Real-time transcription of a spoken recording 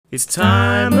It's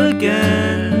time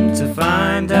again to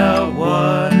find out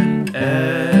what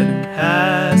Ed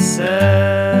has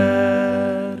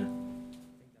said.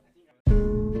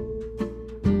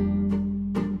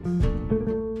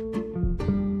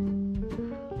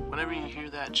 Whenever you hear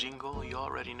that jingle, you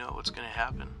already know what's going to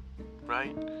happen,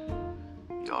 right?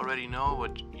 You already know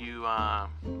what you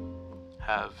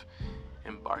have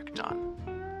embarked on.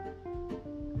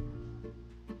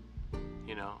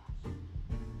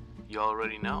 You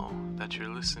already know that you're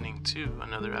listening to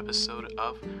another episode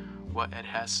of What Ed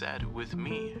Has Said with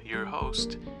me, your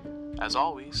host, as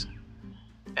always,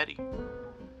 Eddie.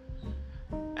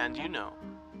 And you know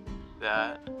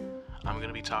that I'm going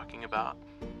to be talking about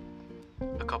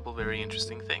a couple very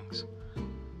interesting things.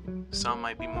 Some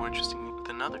might be more interesting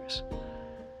than others,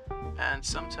 and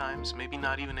sometimes maybe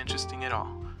not even interesting at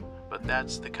all. But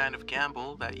that's the kind of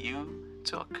gamble that you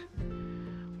took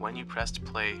when you pressed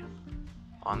play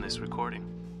on this recording.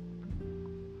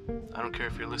 I don't care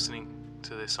if you're listening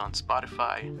to this on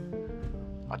Spotify,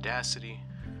 Audacity,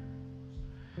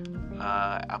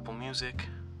 Apple Music,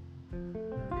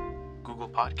 Google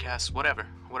Podcasts, whatever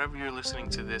you're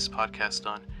listening to this podcast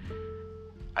on.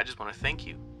 I just want to thank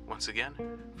you once again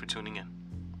for tuning in.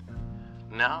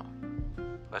 Now,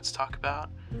 let's talk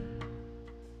about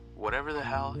whatever the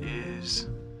hell is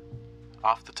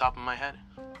off the top of my head,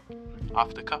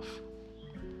 off the cuff.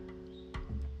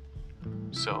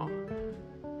 So,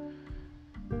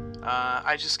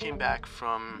 I just came back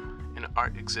from an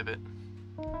art exhibit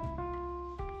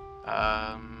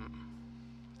that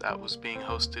was being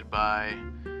hosted by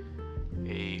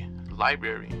a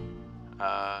library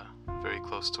very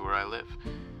close to where I live,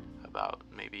 about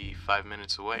maybe 5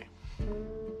 minutes away.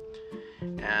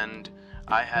 And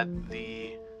I had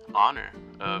the honor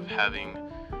of having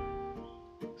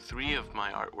 3 of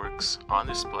my artworks on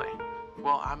display.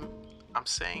 Well, I'm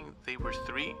saying they were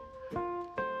 3,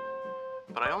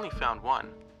 but I only found 1,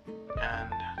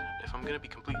 and if I'm gonna be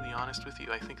completely honest with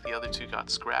you, I think the other 2 got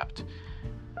scrapped.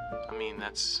 I mean,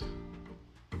 that's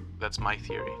my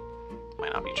theory.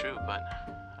 Might not be true, but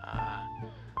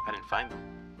I didn't find them.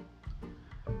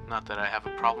 Not that I have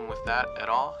a problem with that at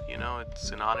all.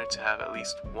 It's an honor to have at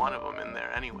least one of them in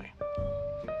there anyway.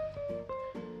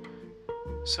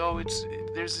 So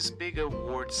there's this big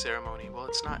award ceremony. Well,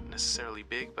 it's not necessarily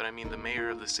big, but I mean the mayor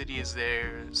of the city is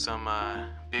there, some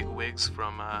big wigs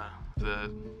from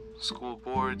the school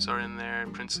boards are in there,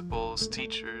 principals,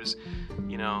 teachers,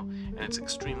 and it's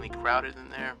extremely crowded in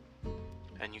there,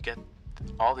 and you get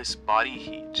all this body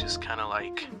heat just kind of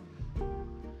like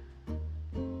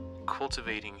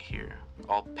cultivating here,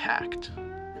 all packed,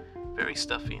 very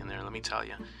stuffy in there, let me tell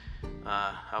you.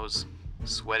 I was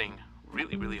sweating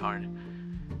really, really hard.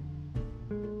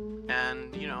 And,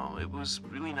 it was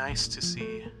really nice to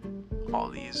see all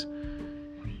these,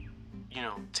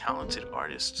 talented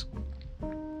artists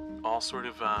all sort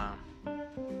of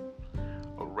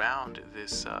around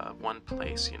this one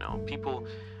place, people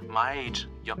my age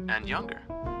and younger.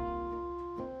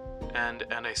 And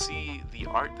I see the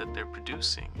art that they're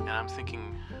producing, and I'm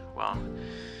thinking, well,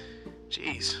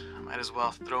 geez, I might as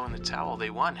well throw in the towel.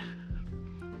 They won.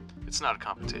 It's not a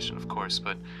competition, of course,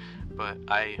 but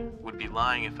I would be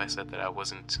lying if I said that I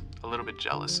wasn't a little bit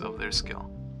jealous of their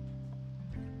skill.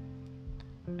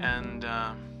 And,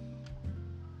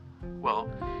 well,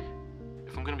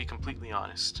 if I'm going to be completely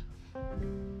honest,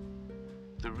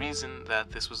 the reason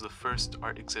that this was the first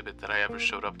art exhibit that I ever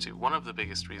showed up to, one of the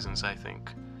biggest reasons, I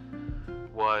think,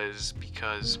 was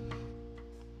because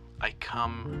I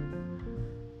come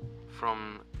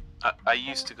from... I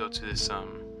used to go to this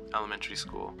elementary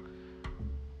school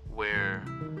where...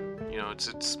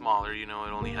 it's smaller, it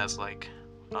only has like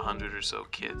 100 or so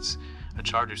kids, a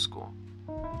charter school.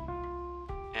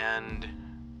 And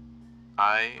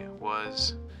I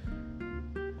was,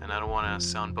 and I don't want to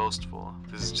sound boastful,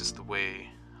 this is just the way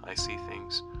I see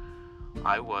things,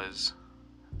 I was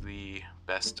the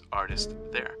best artist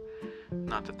there.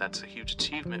 Not that that's a huge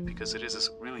achievement, because it is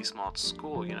a really small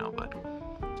school, but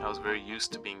I was very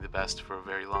used to being the best for a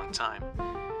very long time.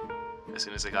 As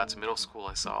soon as I got to middle school,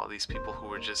 I saw all these people who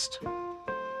were just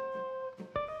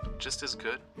as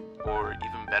good or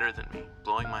even better than me,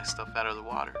 blowing my stuff out of the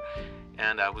water.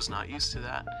 And I was not used to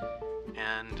that.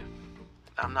 And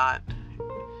I'm not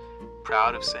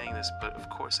proud of saying this, but of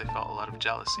course I felt a lot of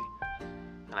jealousy.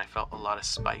 And I felt a lot of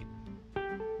spite.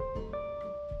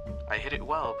 I hit it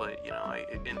well, but,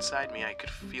 inside me I could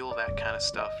feel that kind of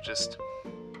stuff just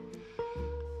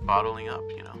bottling up,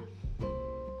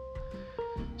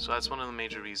 So that's one of the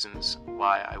major reasons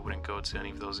why I wouldn't go to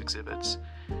any of those exhibits,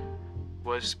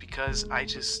 was because I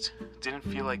just didn't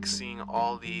feel like seeing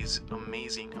all these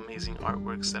amazing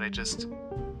artworks that I just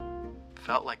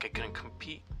felt like I couldn't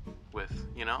compete with,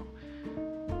 you know?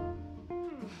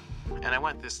 And I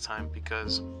went this time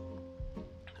because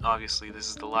obviously this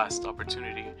is the last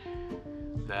opportunity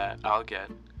that I'll get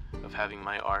of having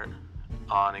my art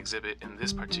on exhibit in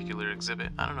this particular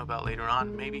exhibit. I don't know about later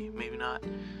on, maybe not.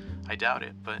 I doubt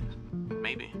it, but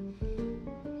maybe.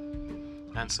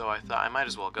 And so I thought I might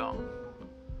as well go,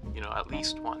 you know, at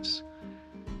least once.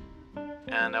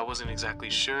 And I wasn't exactly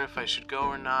sure if I should go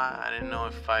or not. I didn't know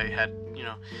if I had,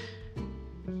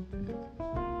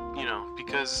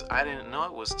 because I didn't know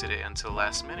it was today until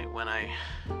last minute when I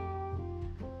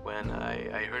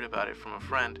heard about it from a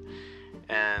friend.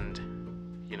 And,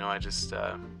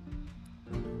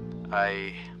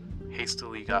 I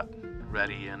hastily got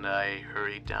ready and I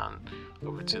hurried down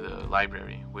over to the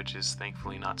library, which is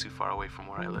thankfully not too far away from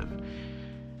where I live.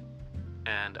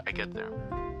 And I get there,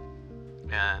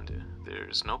 and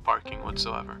there's no parking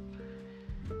whatsoever.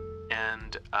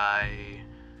 And I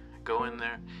go in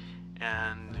there,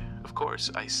 and of course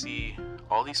I see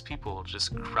all these people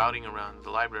just crowding around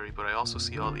the library, but I also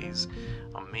see all these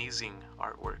amazing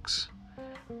artworks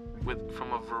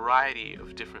from a variety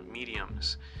of different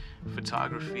mediums: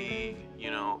 photography,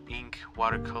 ink,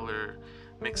 watercolor,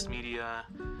 mixed media,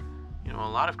 a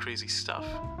lot of crazy stuff.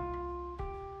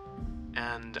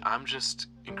 And I'm just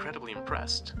incredibly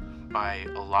impressed by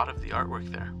a lot of the artwork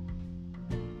there.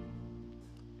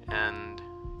 And,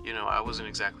 I wasn't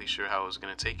exactly sure how I was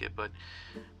going to take it, but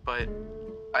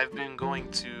I've been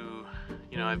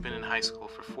I've been in high school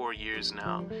for 4 years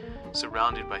now,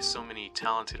 surrounded by so many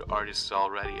talented artists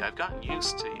already. I've gotten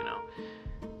used to,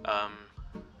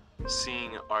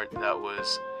 seeing art that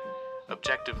was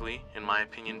objectively, in my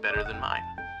opinion, better than mine.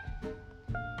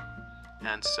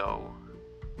 And so,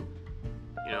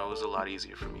 it was a lot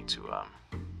easier for me to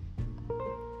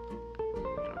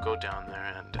go down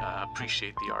there and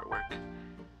appreciate the artwork.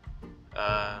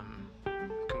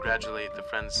 Congratulate the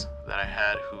friends that I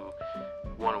had who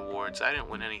won awards. I didn't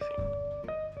win anything.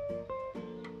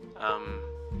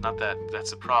 Not that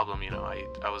that's a problem,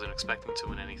 I wasn't expecting to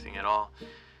win anything at all.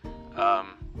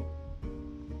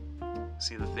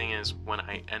 See, the thing is, when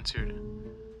I entered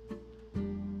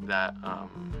that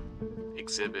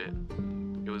exhibit,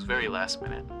 it was very last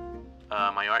minute.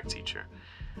 My art teacher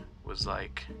was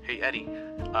like, "Hey Eddie,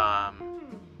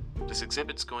 this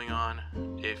exhibit's going on.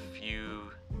 If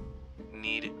you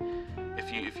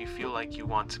feel like you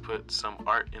want to put some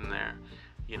art in there,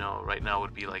 right now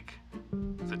would be like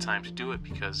the time to do it,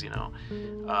 because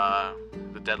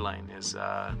the deadline is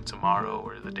tomorrow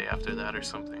or the day after that or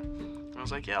something." And I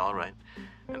was like, "Yeah, all right."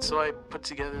 And so I put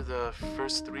together the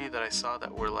first 3 that I saw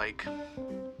that were like,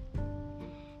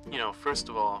 first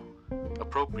of all,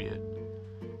 appropriate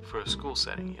for a school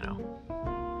setting,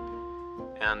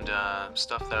 and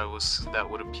stuff that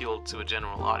would appeal to a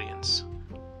general audience.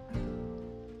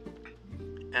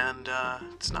 And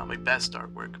it's not my best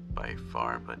artwork by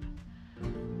far, but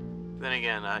then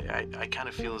again, I kind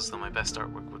of feel as though my best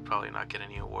artwork would probably not get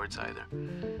any awards either.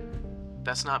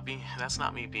 That's not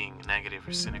me being negative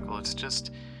or cynical. It's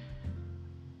just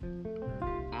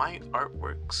my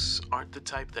artworks aren't the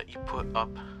type that you put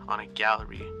up on a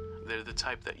gallery. They're the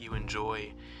type that you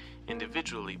enjoy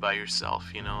individually by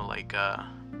yourself,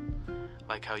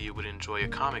 like how you would enjoy a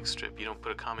comic strip. You don't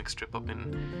put a comic strip up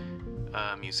in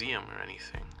a museum or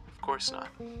anything. Of course not.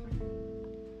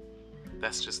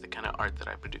 That's just the kind of art that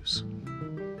I produce.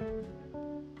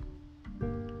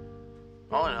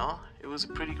 All in all, it was a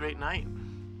pretty great night,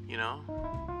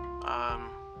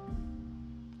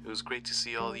 It was great to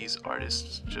see all these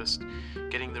artists just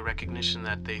getting the recognition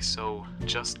that they so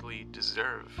justly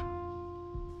deserve.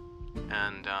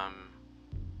 And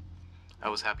I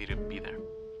was happy to be there.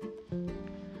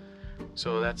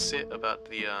 So that's it about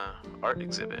the art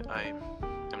exhibit. I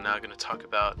am now going to talk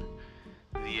about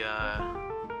the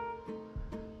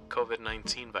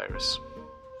COVID-19 virus,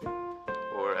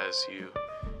 or as you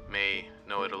may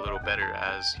know it a little better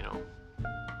as,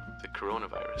 the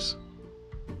coronavirus.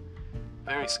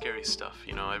 Very scary stuff,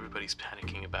 everybody's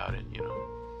panicking about it,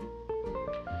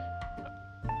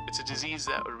 It's a disease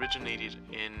that originated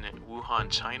in Wuhan,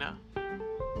 China.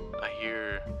 I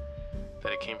hear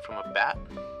that it came from a bat,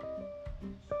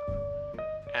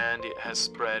 and it has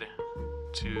spread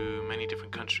to many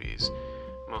different countries,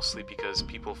 mostly because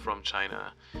people from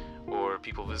China or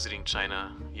people visiting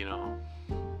China,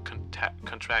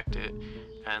 contract it,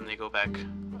 and they go back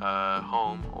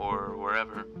home or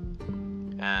wherever,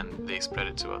 and they spread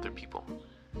it to other people.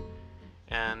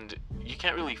 And you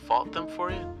can't really fault them for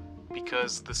it,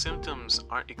 because the symptoms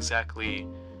aren't exactly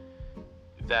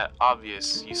that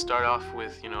obvious. You start off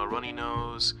with, a runny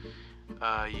nose,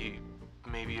 you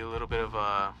maybe a little bit of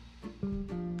a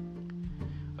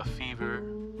fever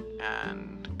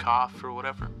and cough or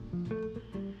whatever.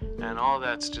 And all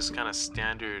that's just kind of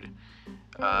standard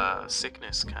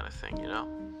sickness kind of thing,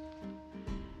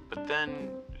 But then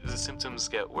the symptoms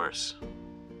get worse.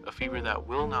 A fever that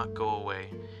will not go away,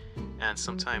 and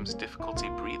sometimes difficulty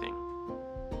breathing.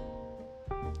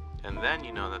 And then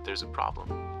you know that there's a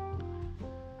problem.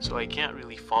 So I can't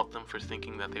really fault them for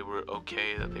thinking that they were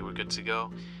okay, that they were good to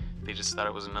go. They just thought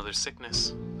it was another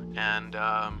sickness, and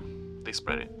they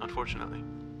spread it, unfortunately.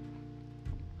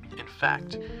 In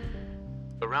fact,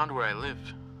 around where I live,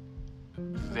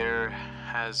 there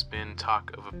has been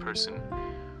talk of a person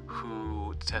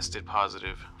who tested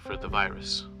positive for the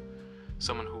virus.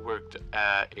 Someone who worked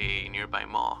at a nearby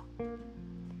mall.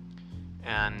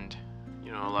 And,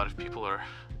 a lot of people are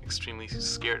extremely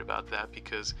scared about that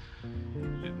because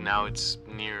now it's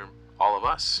near all of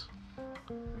us.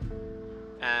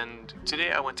 And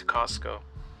today I went to Costco.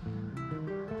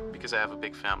 Because I have a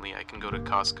big family, I can go to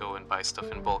Costco and buy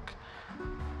stuff in bulk.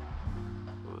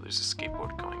 Ooh, there's a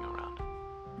skateboard going around.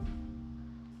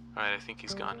 Alright, I think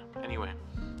he's gone. Anyway,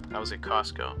 I was at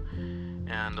Costco,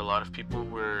 and a lot of people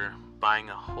were buying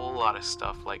a whole lot of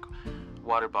stuff, like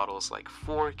water bottles, like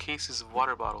 4 cases of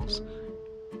water bottles.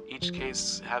 Each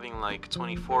case having like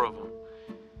 24 of them.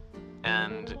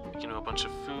 And, a bunch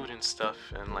of food and stuff,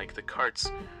 and like the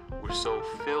carts were so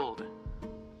filled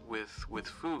with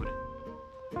food.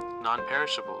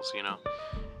 Non-perishables,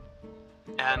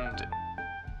 And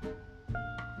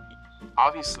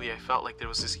obviously I felt like there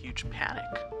was this huge panic.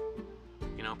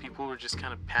 People were just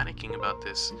kind of panicking about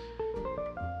this.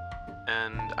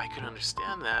 And I could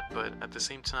understand that, but at the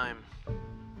same time,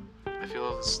 I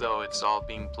feel as though it's all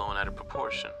being blown out of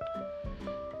proportion.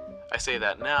 I say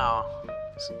that now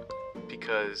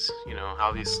because,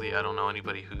 obviously I don't know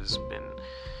anybody who's been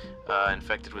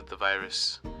infected with the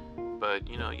virus. But,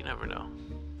 you never know.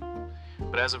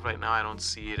 But as of right now, I don't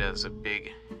see it as a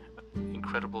big,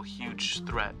 incredible, huge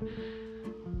threat.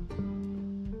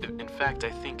 In fact,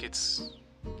 I think it's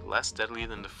less deadly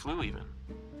than the flu even.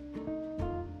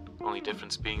 Only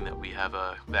difference being that we have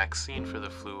a vaccine for the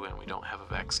flu and we don't have a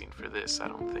vaccine for this, I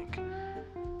don't think.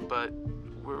 But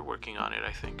we're working on it,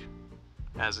 I think.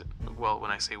 When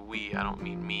I say we, I don't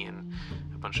mean me and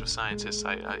a bunch of scientists.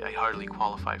 I hardly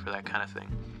qualify for that kind of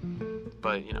thing.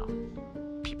 But,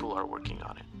 people are working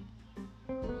on it.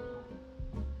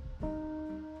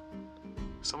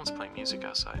 Someone's playing music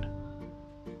outside.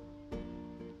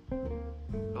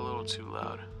 A little too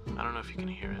loud. I don't know if you can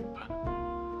hear it, but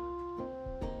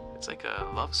it's like a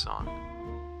love song.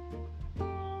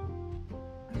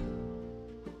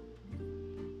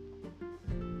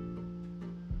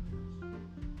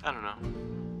 I don't know.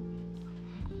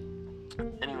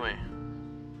 Anyway,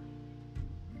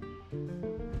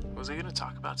 was I going to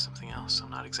talk about something else? I'm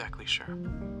not exactly sure.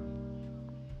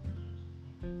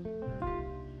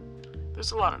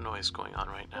 There's a lot of noise going on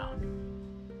right now.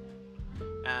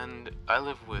 And I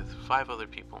live with 5 other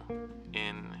people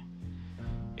in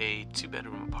a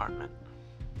 2-bedroom apartment.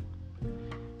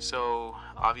 So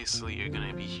obviously you're going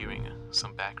to be hearing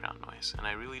some background noise, and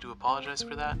I really do apologize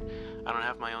for that. I don't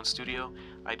have my own studio.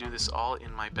 I do this all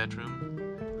in my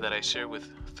bedroom that I share with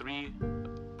 3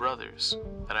 brothers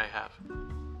that I have.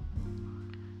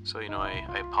 So,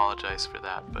 I apologize for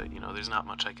that, but, there's not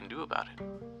much I can do about it.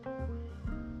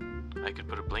 I could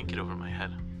put a blanket over my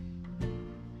head,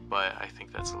 but I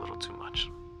think that's a little too much.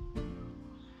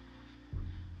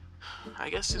 I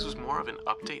guess this was more of an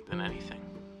update than anything.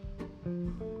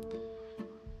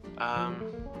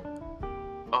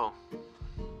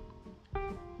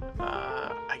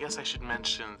 I guess I should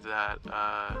mention that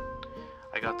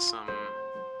I got some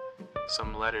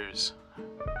letters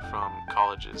from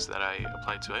colleges that I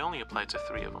applied to. I only applied to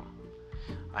 3 of them.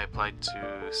 I applied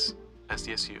to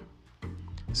SDSU,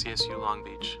 CSU Long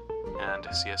Beach, and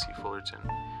CSU Fullerton,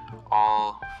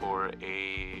 all for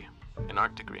an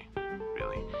art degree,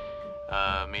 really,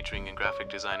 majoring in graphic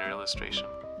design or illustration.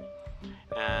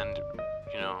 And,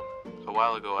 a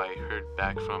while ago I heard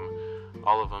back from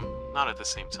all of them, not at the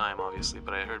same time obviously,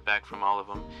 but I heard back from all of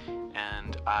them,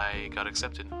 and I got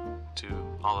accepted to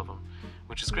all of them,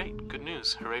 which is great, good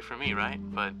news, hooray for me, right?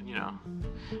 But,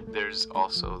 there's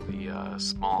also the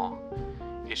small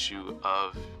issue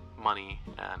of money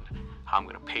and how I'm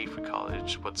going to pay for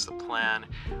college, what's the plan,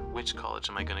 which college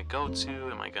am I going to go to,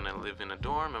 am I going to live in a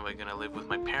dorm, am I going to live with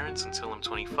my parents until I'm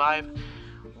 25,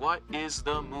 what is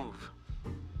the move?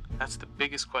 That's the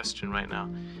biggest question right now.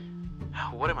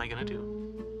 What am I going to do?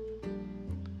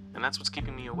 And that's what's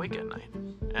keeping me awake at night.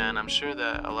 And I'm sure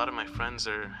that a lot of my friends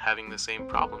are having the same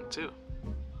problem too.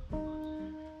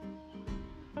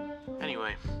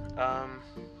 Anyway,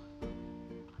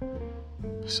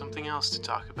 something else to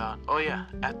talk about. Oh yeah,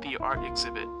 at the art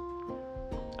exhibit,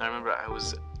 I remember I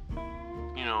was,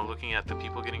 looking at the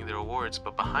people getting their awards,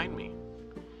 but behind me,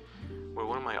 where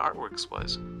one of my artworks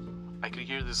was, I could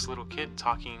hear this little kid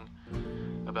talking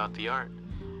about the art,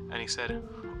 and he said,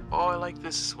 "Oh, I like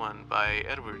this one by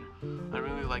Edward. I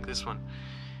really like this one."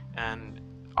 And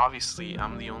obviously,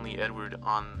 I'm the only Edward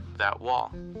on that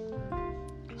wall.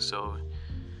 So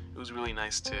it was really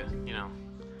nice to,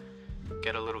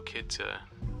 get a little kid to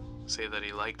say that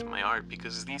he liked my art,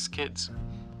 because these kids,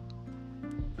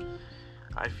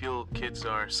 I feel kids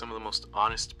are some of the most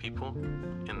honest people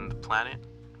in the planet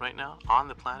right now, on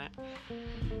the planet.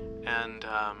 And,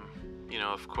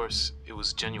 of course, it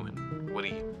was genuine, what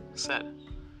he said.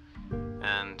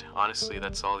 And honestly,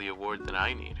 that's all the award that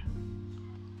I need.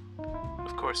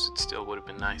 Of course, it still would have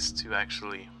been nice to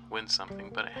actually win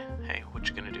something, but hey, what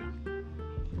you gonna do?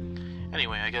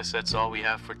 Anyway, I guess that's all we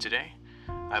have for today.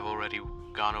 I've already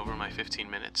gone over my 15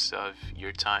 minutes of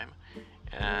your time,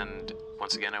 and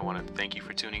once again, I want to thank you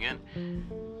for tuning in.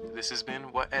 This has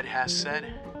been What Ed Has Said,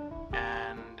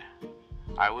 and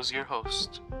I was your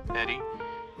host, Eddie,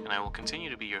 and I will continue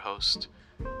to be your host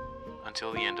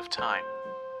until the end of time.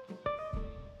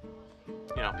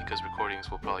 Because recordings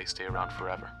will probably stay around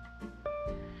forever.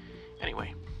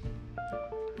 Anyway,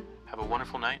 have a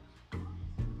wonderful night,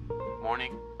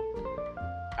 morning,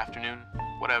 afternoon,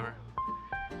 whatever,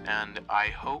 and I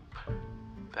hope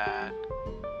that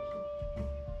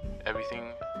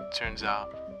everything turns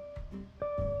out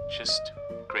just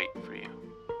great for you.